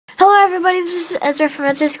everybody, this is Ezra from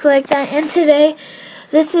Ezra's Collect That, and today,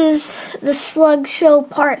 this is the Slug Show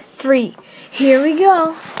Part 3. Here we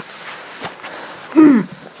go.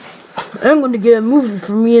 I'm going to get a movie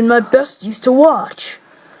for me and my besties to watch.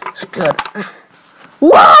 It's good.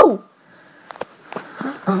 Whoa!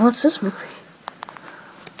 What's this movie?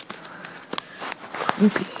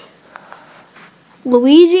 Creepy.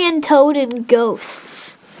 Luigi and Toad and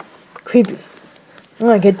Ghosts. Creepy. I'm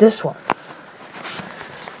going to get this one.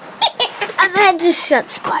 And that just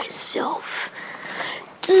shuts by itself.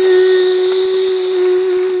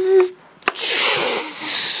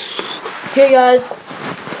 Okay, guys.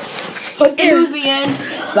 Put the movie in.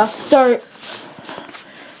 It's about to start.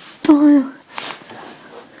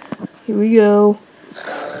 Here we go.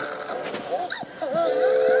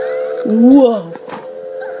 Whoa.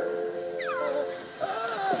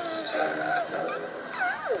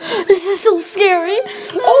 This is so scary.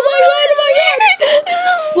 Oh my god, This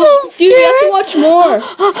is so scary. Dude, you have to watch more.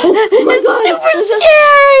 It's super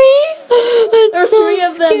scary. There's so 3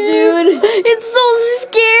 of them, dude. It's so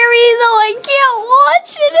scary, though. I can't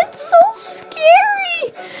watch it. It's so scary.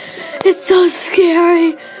 It's so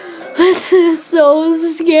scary. This is so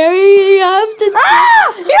scary. You have to. You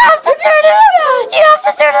have to turn it up. You have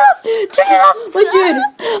to turn it up. Turn it up. Wait, dude.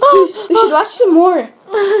 We should watch some more.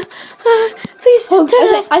 Please turn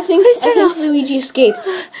it off. I think Luigi escaped.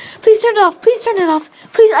 Please turn it off. Please turn it off.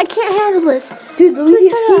 Please, I can't handle this. Dude, Luigi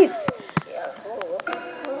escaped.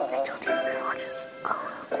 I told you I'm gonna watch this.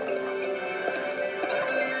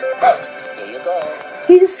 Here you go.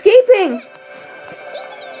 He's escaping.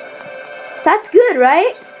 That's good,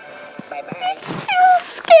 right? Bye-bye. It's too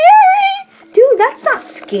scary. Dude, that's not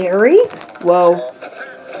scary. Whoa.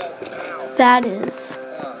 That is.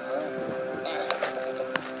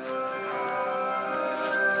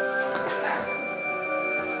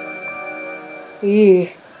 Yeah.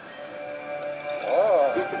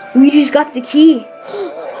 Luigi's got the key.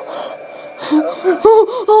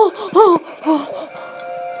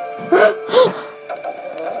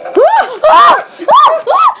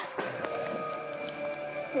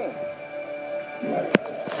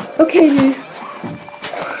 Okay, dude.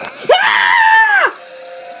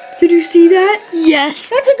 Did you see that? Yes.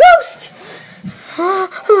 That's a ghost.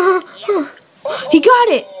 He got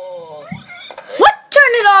it. What?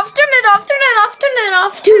 Turn it off. Turn it off. Turn it off. Turn it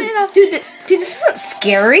off. Turn it off. Dude, this isn't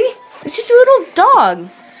scary. It's just a little dog.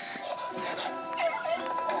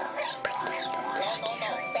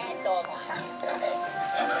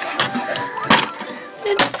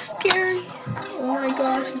 It's scary. Oh my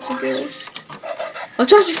gosh, it's a ghost.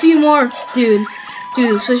 Let's watch a few more, dude.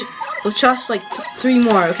 So let's watch like 3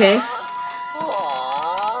 more, okay?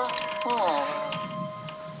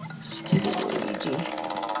 Stupid Luigi.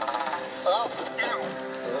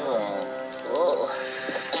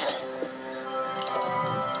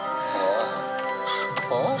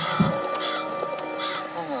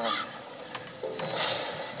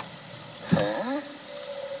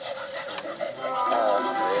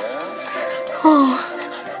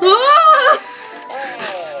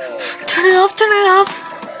 Turn it off. Turn it off.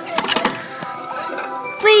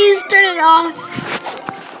 Please turn it off.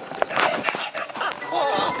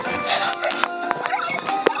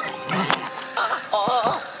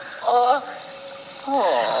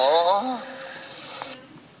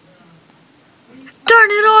 Turn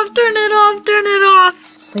it off. Turn it off. Turn it off.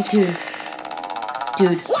 Wait,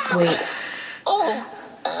 dude, wait.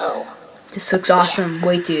 This looks awesome.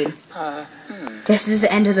 Wait, dude. This is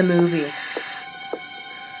the end of the movie.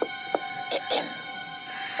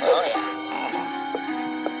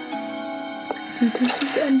 Dude, this is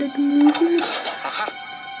the end of the movie.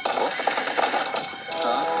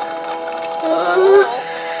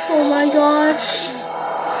 Oh my gosh.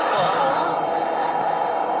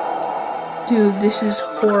 Dude, this is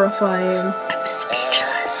horrifying. I'm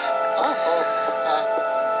speechless.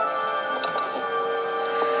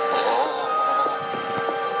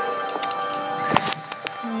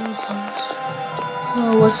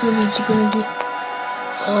 Oh, what's Luigi gonna do?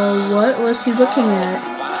 Oh, what was he looking at?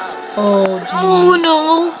 Oh, geez. Oh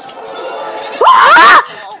no.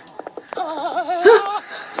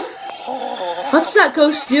 What's that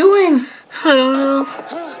ghost doing? I don't know.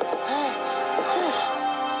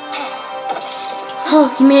 Oh,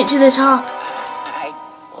 he made it to the top.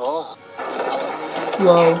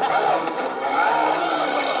 Whoa.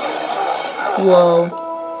 Whoa.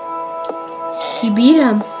 He beat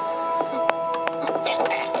him.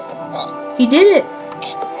 He did it.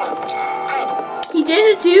 He did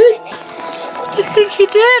it, dude. I think he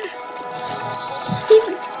did.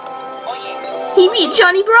 He beat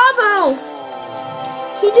Johnny Bravo.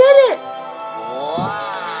 He did it.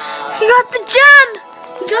 He got the gem!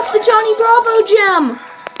 He got the Johnny Bravo gem!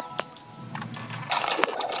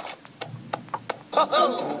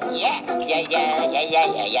 Yeah.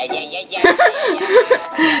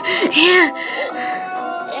 Yeah.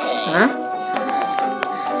 Huh?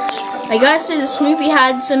 I gotta say, this movie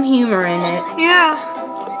had some humor in it. Yeah.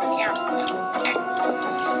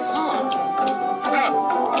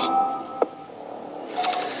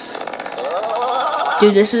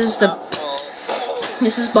 Dude, this is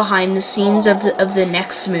behind the scenes of the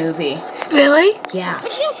next movie. Really? Yeah.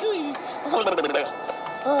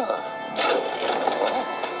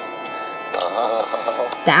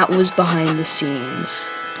 That was behind the scenes.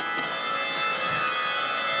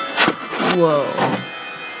 Whoa.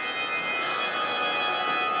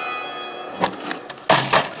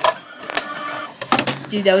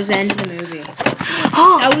 Dude, that was the end of the movie.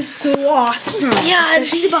 Oh, That was so awesome. yeah, Especially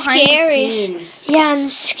it's behind scary. the scenes. Yeah, and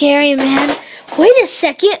scary, man. Wait a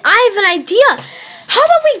second, I have an idea. How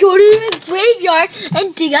about we go to the graveyard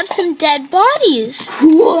and dig up some dead bodies?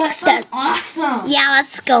 Cool, that sounds awesome. Yeah,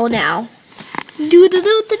 let's go now. Do do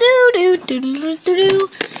do do do do do do do.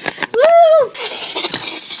 Woo!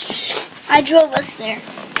 I drove us there.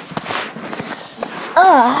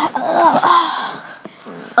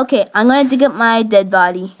 Okay, I'm gonna dig up my dead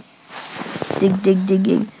body.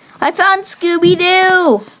 Digging. I found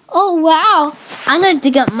Scooby-Doo! Oh wow! I'm gonna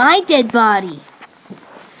dig up my dead body.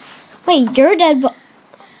 Wait, you're dead.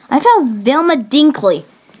 I found Velma Dinkley.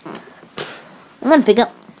 I'm gonna dig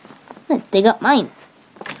up mine.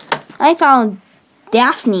 I found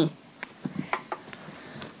Daphne.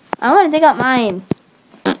 I'm gonna dig up mine.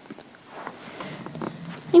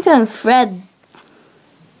 I found Fred.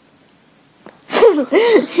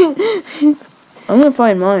 I'm gonna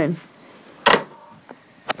find mine.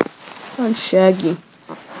 Found Shaggy.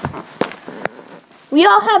 We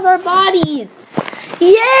all have our bodies.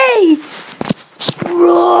 Yay!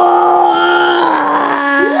 Roar!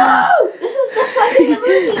 Whoa! This is just like in the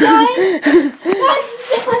movie, guys. This is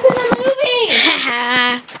just like in the movie.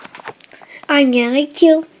 I'm gonna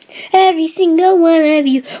kill every single one of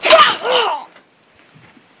you.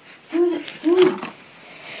 Dude.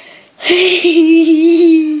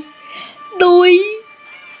 Doi.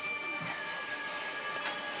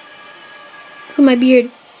 Oh, my beard.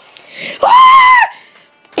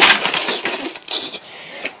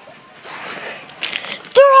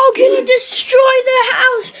 They're all gonna destroy the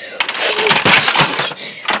house.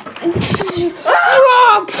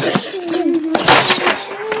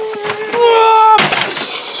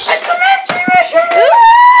 It's a mystery mission.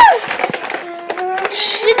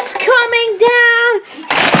 It's coming down.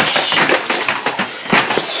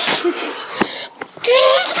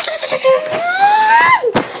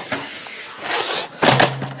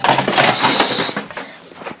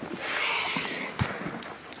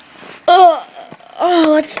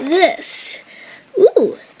 Oh, what's this?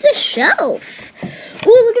 Ooh, it's a shelf. Ooh,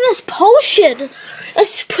 look at this potion.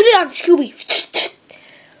 Let's put it on Scooby.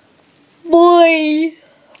 Boy.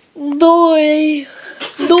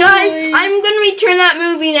 Guys, I'm gonna return that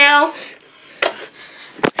movie now.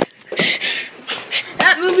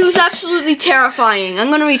 That movie was absolutely terrifying. I'm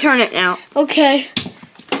gonna return it now. Okay.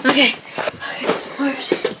 Okay.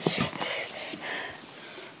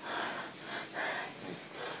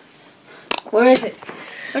 Where is it?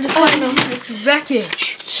 Where'd you find this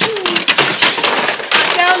wreckage? I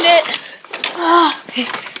found it. Okay.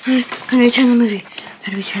 I'm gonna return the movie.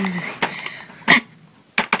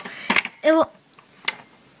 It will.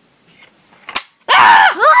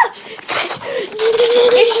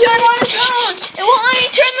 It shut on its own. It won't let me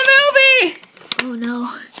turn the movie. Oh no.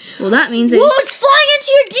 Well, that means Whoa, it's flying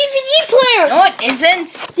into your DVD player. No, it isn't.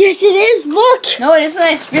 Yes, it is. Look. No, it isn't.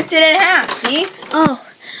 I stripped it in half. See? Oh,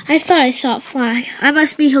 I thought I saw it fly. I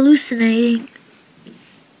must be hallucinating.